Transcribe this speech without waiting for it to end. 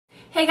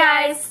Hey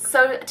guys,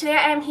 so today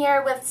I am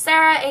here with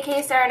Sarah,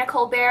 aka Sarah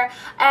Nicole Bear,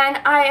 and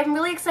I am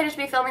really excited to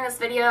be filming this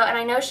video, and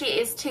I know she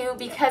is too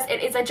because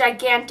it is a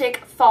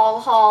gigantic fall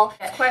haul.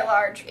 It's quite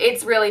large.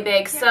 It's really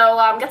big, so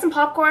get some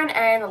popcorn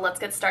and let's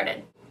get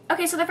started.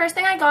 Okay, so the first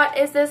thing I got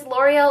is this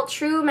L'Oreal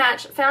True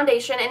Match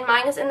Foundation, and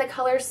mine is in the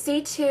color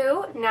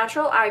C2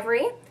 Natural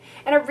Ivory.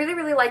 And I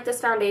really like this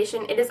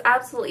foundation. It is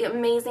absolutely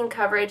amazing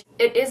coverage.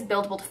 It is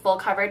buildable to full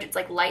coverage. It's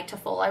like light to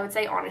full, I would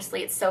say.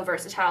 Honestly, it's so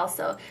versatile,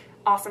 so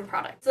awesome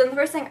product. So then the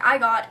first thing I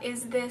got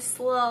is this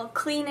little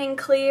clean and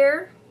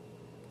clear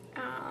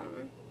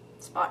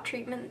spot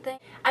treatment thing.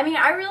 I mean,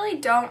 I really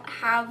don't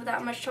have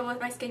that much trouble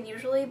with my skin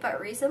usually, but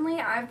recently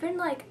I've been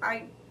like,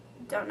 I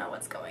don't know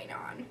what's going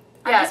on.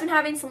 I've just been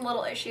having some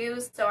little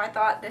issues, so I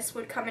thought this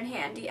would come in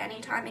handy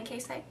anytime in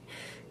case I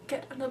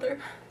get another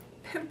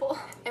pimple.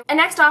 And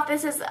next off,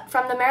 this is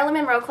from the Marilyn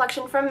Monroe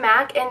collection from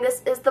MAC, and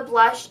this is the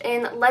blush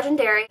in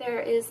Legendary.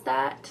 There is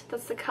that's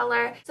the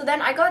color. So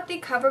then I got the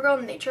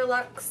CoverGirl Nature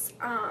Luxe,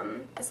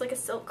 it's like a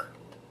silk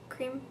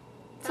cream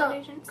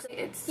foundation. So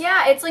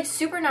it's like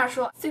super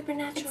natural.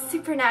 Supernatural. It's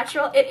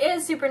supernatural. It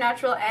is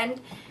supernatural,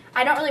 and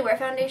I don't really wear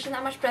foundation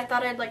that much, but I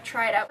thought I'd like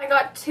try it out. I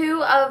got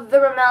two of the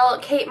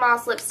Rimmel Kate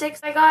Moss lipsticks.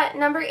 I got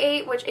number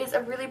 8, which is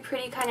a really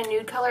pretty kind of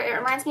nude color. It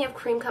reminds me of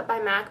Cream Cut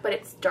by MAC, but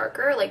it's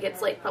darker. Like, it's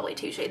like probably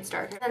 2 shades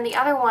darker. And the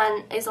other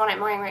one is the one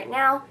I'm wearing right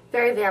now.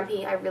 Very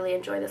vampy. I really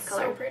enjoy this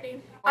color. So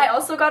pretty. I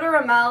also got a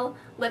Rimmel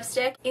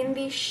lipstick in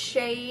the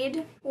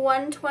shade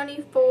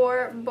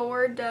 124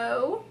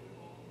 Bordeaux.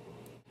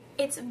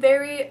 It's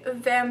very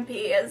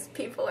vampy, as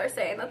people are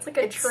saying. That's like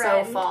a trend.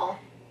 It's so fall.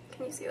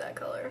 Can you see that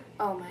color?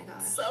 Oh my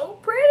gosh. So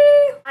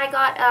pretty! I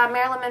got a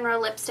Marilyn Monroe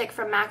lipstick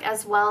from MAC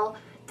as well.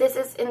 This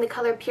is in the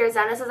color Pure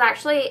Zen. This is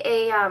actually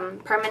a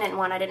permanent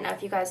one. I didn't know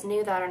if you guys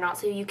knew that or not,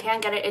 so you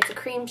can get it. It's a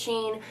cream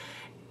sheen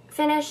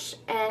finish,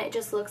 and it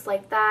just looks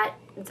like that.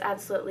 It's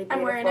absolutely beautiful.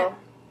 I'm wearing it.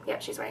 Yeah,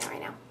 she's wearing it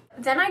right now.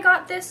 Then I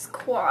got this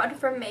quad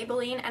from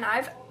Maybelline, and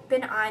I've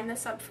been eyeing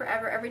this up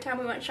forever. Every time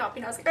we went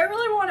shopping, I was like, I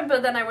really want it,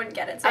 but then I wouldn't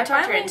get it. So I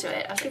talked her into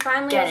it. She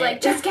finally was like,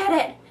 just get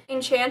it!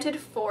 Enchanted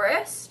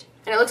Forest.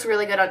 And it looks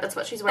really good. That's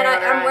what she's wearing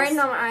on her eyes. I'm wearing it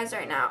on my eyes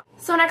right now.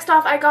 So next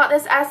off, I got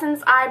this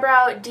Essence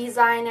Eyebrow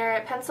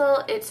Designer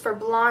Pencil. It's for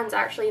blondes,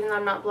 actually, even though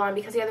I'm not blonde,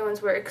 because the other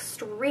ones were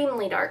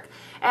extremely dark.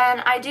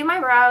 And I do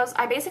my brows.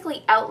 I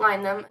basically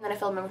outline them, and then I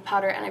fill them in with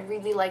powder, and I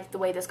really like the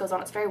way this goes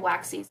on. It's very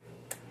waxy.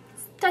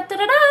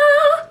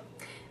 Da-da-da-da!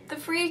 The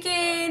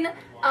freaking,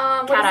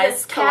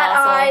 Cat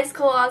Eyes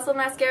Colossal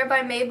Mascara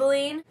by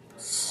Maybelline.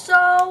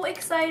 So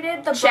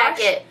excited. The Check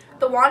brush, it.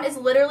 The wand is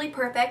literally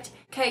perfect.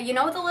 Okay, you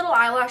know the little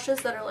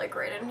eyelashes that are like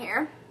right in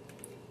here?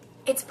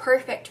 It's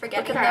perfect for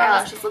getting those. Look at our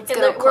eyelashes. Let's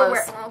get up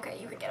close. Okay,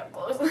 you can get up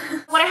close.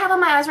 What I have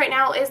on my eyes right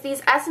now is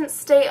these Essence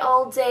Stay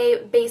All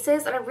Day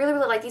bases, and I really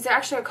like these. They're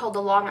actually called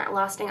the Long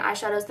Lasting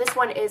Eyeshadows. This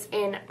one is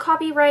in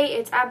Copyright.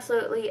 It's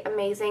absolutely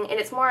amazing, and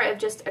it's more of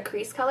just a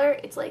crease color.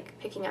 It's like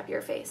picking up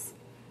your face.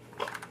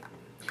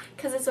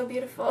 Because it's so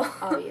beautiful.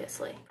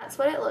 Obviously. That's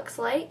what it looks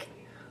like.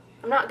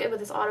 I'm not good with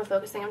this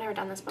autofocus thing. I've never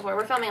done this before.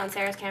 We're filming on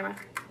Sarah's camera.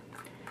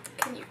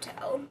 Can you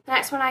tell? The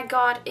next one I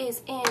got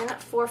is in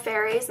For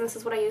Fairies, and this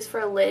is what I use for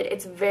a lid.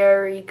 It's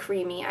very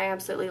creamy. I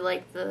absolutely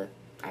love the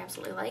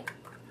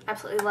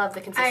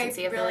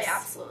consistency of this.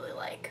 Absolutely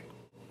like.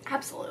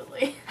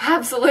 Absolutely.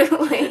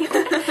 Absolutely.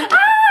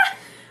 Ah!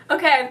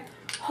 Okay,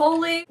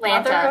 holy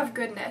Lanta. mother of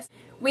goodness.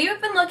 We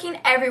have been looking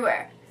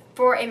everywhere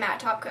for a matte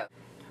top coat.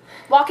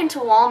 Walk into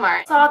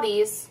Walmart. Saw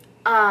these.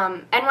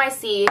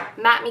 NYC,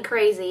 Matte Me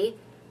Crazy.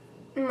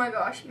 Oh my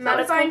gosh.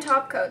 Mattifying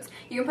top coats.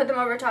 You can put them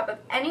over top of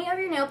any of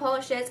your nail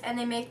polishes, and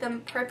they make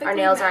them perfectly Our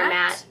nails matte. are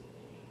matte.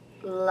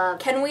 Love.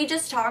 Can we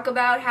just talk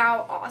about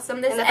how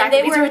awesome this is? And the fact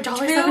that these are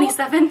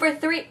 $1.77 for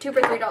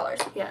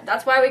 $3. Yeah.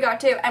 That's why we got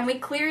 2. And we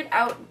cleared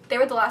out, they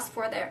were the last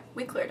 4 there.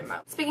 We cleared them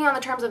out. Speaking on the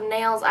terms of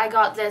nails, I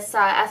got this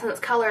Essence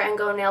Color and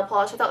Go nail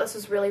polish. I thought this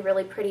was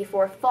really pretty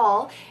for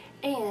fall.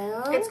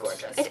 And it's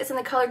gorgeous. It's in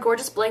the color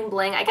Gorgeous Bling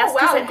Bling. I guess. Oh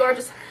wow,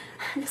 gorgeous.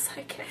 I'm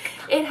psychic.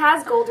 It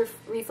has gold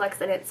reflex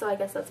in it, so I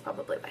guess that's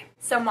probably why.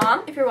 So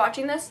Mom, if you're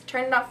watching this,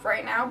 turn it off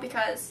right now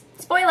because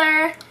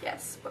spoiler.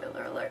 Yes,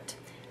 spoiler alert.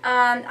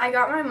 I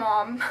got my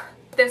mom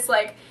this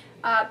like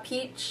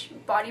peach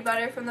body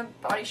butter from the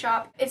Body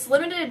Shop. It's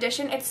limited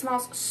edition. It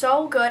smells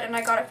so good, and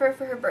I got it for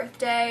her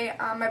birthday.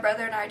 My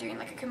brother and I are doing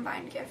like a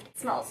combined gift. It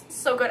smells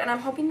so good, and I'm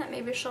hoping that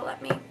maybe she'll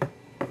let me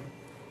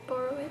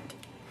borrow it.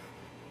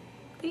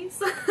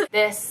 Please.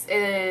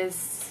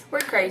 We're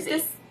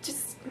crazy.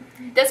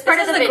 This part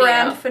of the video.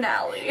 Grand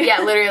finale.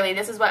 Yeah, literally.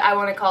 This is what I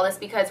want to call this,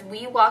 because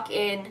we walk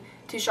in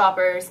to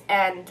Shoppers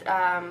and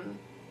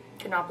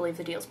could not believe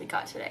the deals we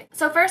got today.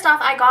 So first off,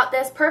 I got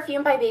this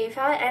perfume by Baby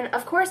Fat, and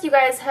of course you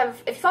guys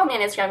have, if you follow me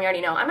on Instagram, you already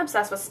know I'm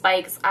obsessed with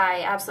spikes.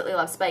 I absolutely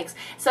love spikes.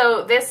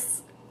 So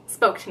this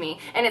spoke to me,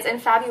 and it's in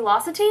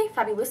Fabulosity,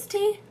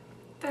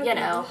 you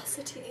know.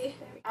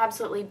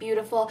 Absolutely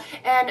beautiful.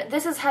 And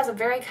this has a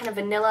very kind of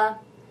vanilla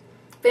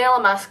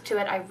musk to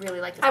it. I really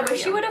like this perfume. I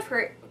wish you would have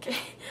hurt. Okay.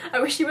 I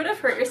wish you would have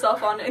hurt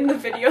yourself in the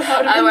video. That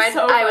would have I been was,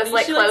 so I funny. was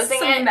like closing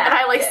it, and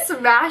I like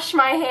smashed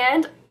my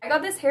hand I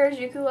got this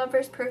Harajuku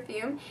Lovers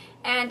perfume,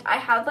 and I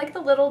have like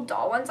the little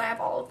doll ones. I have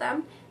all of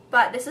them.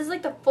 But this is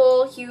like the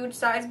full huge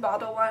size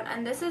bottle one,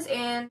 and this is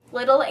in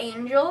Little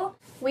Angel.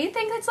 We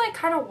think it's like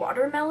kind of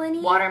watermelon-y.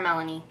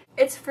 Watermelon-y.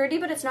 It's fruity,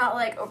 but it's not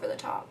like over the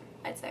top,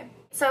 I'd say.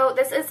 So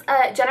this is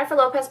a Jennifer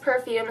Lopez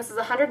perfume. This is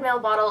a 100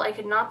 ml bottle. I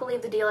could not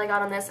believe the deal I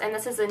got on this, and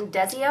this is in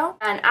Desio.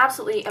 An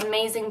absolutely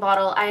amazing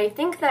bottle. I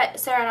think that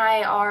Sarah and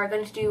I are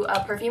going to do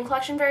a perfume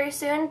collection very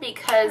soon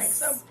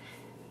because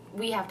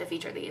we have to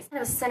feature these. It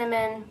was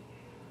cinnamon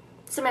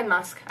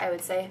musk, I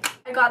would say.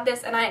 I got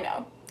this, and I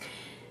know.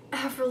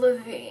 Avril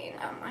Lavigne,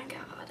 oh my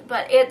god.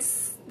 But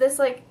it's this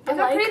like, look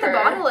how pretty the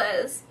bottle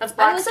is. That's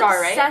Black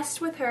Star, right? I was obsessed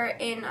with her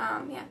in,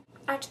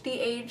 at the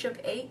age of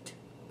 8.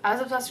 I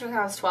was obsessed with her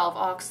when I was 12,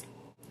 Ox.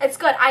 It's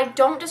good. I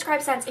don't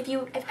describe scents. If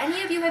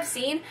any of you have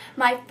seen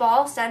my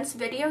fall scents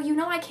video, you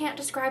know I can't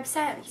describe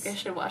scents. You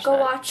should watch Go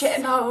watch it.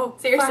 No,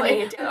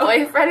 seriously. My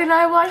boyfriend and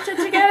I watched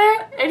it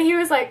together, and he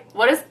was like,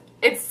 what does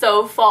it's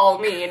so fall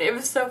mean? It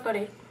was so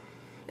funny.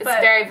 It's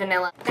very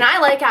vanilla. And I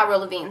like Avril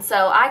Lavigne,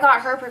 so I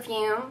got her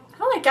perfume.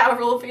 I like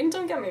Avril Lavigne,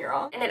 don't get me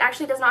wrong. And it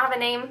actually does not have a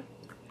name.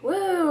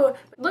 Woo!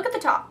 Look at the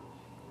top.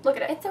 Look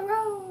at it. It's a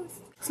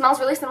rose.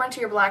 Smells really similar to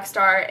your Black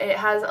Star. It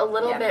has a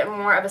little bit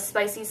more of a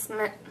spicy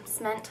scent. A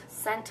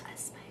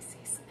spicy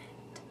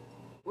scent.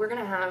 We're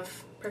gonna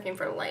have perfume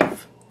for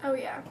life. Oh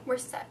yeah, we're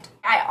set.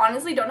 I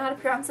honestly don't know how to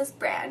pronounce this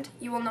brand.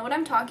 You will know what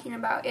I'm talking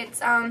about.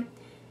 It's, well,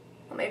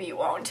 maybe you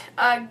won't.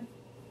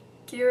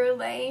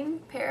 Guerlain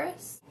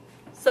Paris.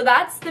 So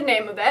that's the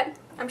name of it.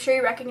 I'm sure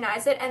you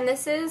recognize it. And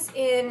this is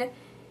in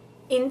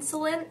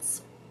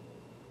Insolence.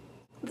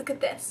 Look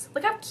at this.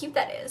 Look how cute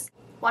that is.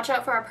 Watch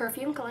out for our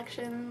perfume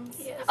collections.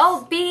 Yes.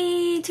 Oh,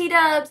 BT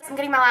dubs! I'm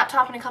getting my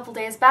laptop in a couple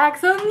days back,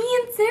 so me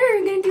and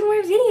Sarah are gonna do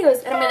more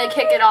videos. And I'm gonna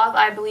kick it off,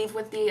 I believe,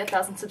 with the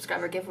 1,000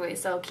 subscriber giveaway,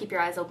 so keep your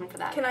eyes open for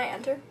that. Can I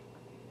enter?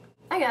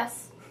 I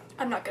guess.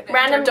 I'm not gonna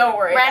enter. Don't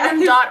worry.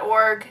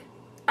 Random.org.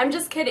 I'm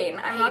just kidding.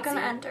 I'm not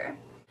gonna enter.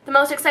 The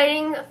most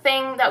exciting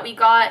thing that we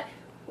got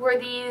were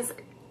these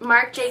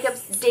Marc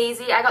Jacobs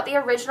Daisy. I got the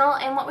original,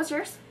 and what was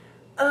yours?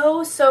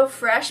 Oh, so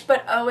fresh,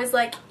 but O is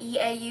like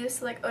EAU,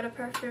 so like eau de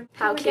parfum.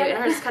 How cute. And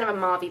hers is kind of a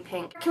mauvey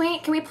pink.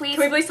 Can we please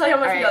tell you how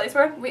much we got these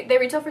for? They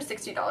retail for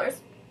 $60.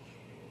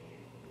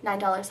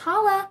 $9.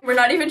 Holla. We're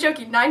not even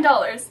joking.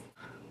 $9.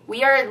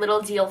 We are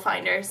little deal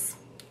finders.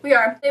 We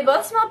are. They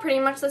both smell pretty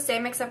much the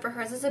same, except for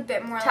hers is a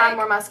bit more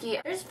more musky.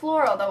 There's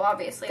floral, though,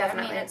 obviously.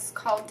 Definitely. I mean, it's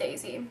called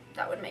Daisy.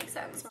 That would make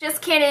sense.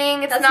 Just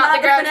kidding. It's That's not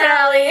the grand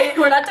finale.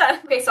 We're not done.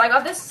 Okay, so I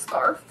got this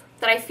scarf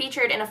that I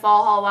featured in a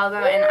fall haul a while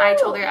ago, and I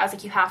told her, I was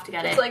like, you have to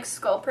get it. It's like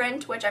skull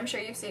print, which I'm sure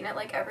you've seen it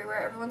like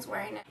everywhere. Everyone's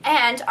wearing it.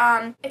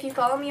 And if you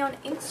follow me on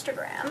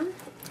Instagram,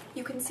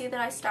 you can see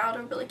that I styled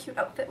a really cute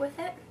outfit with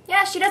it.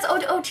 Yeah, she does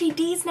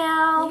OTDs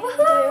now.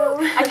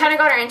 Yeah, I I kind of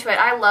got her into it.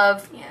 I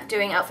love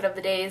doing outfit of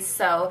the days,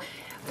 so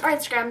our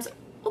Instagrams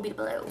will be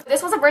below.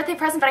 This was a birthday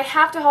present, but I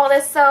have to haul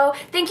this, so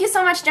thank you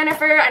so much,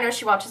 Jennifer. I know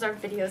she watches our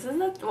videos,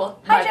 isn't it? Well,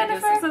 hi,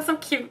 Jennifer. This is so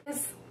cute. This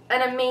is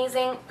an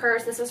amazing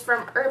purse. This is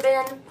from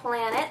Urban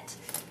Planet.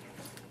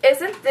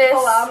 Isn't this...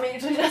 Allow me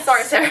to just...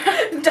 Sorry,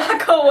 Sarah.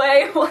 duck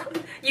away.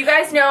 You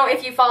guys know,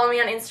 if you follow me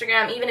on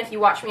Instagram, even if you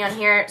watch me on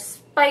here,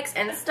 spikes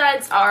and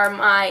studs are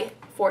my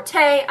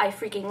forte. I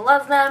freaking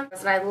love them.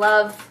 And I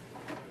love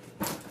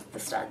the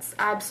studs.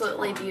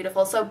 Absolutely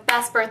beautiful. So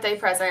best birthday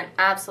present.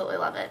 Absolutely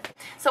love it.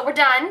 So we're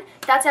done.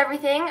 That's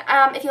everything.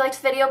 If you liked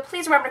the video,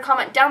 please remember to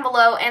comment down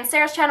below. And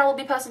Sarah's channel will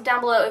be posted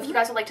down below if you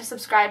guys would like to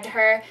subscribe to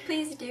her.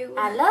 Please do.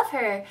 I love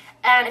her.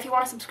 And if you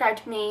want to subscribe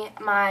to me,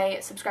 my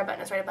subscribe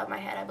button is right above my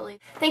head, I believe.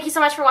 Thank you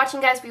so much for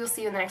watching, guys. We will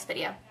see you in the next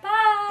video. Bye.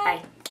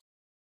 Bye.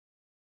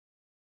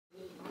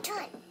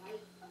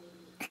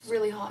 It's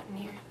really hot in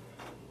here.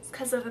 It's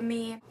because of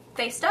me.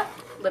 Face stuff?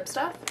 Lip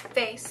stuff?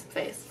 Face.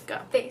 Face. Go.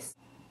 Face.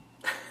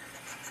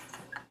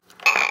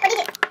 What are you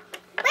doing?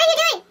 What are you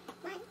doing?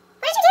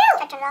 What did you do?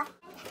 I turned it off.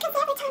 Because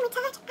every time we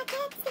touch, I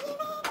can't see it.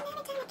 And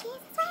every time we kiss,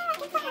 I swear I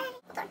can fly.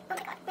 Hold on. Oh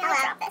my god. Now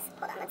let's drop this.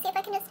 Hold on. Let's see if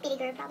I can do speedy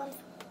guru problems.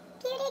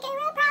 Speedy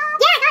guru problems.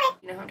 Yeah, I got it.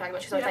 You know who I'm talking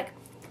about? She's always like...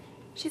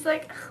 She's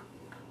like...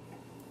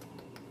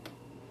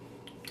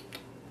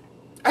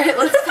 Alright,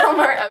 let's film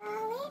our...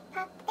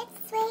 Lollipop, it's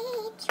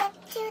sweet. Trip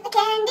to the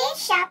candy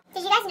shop.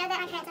 Did you guys know that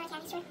my parents own a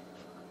candy store?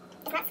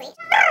 Isn't that sweet?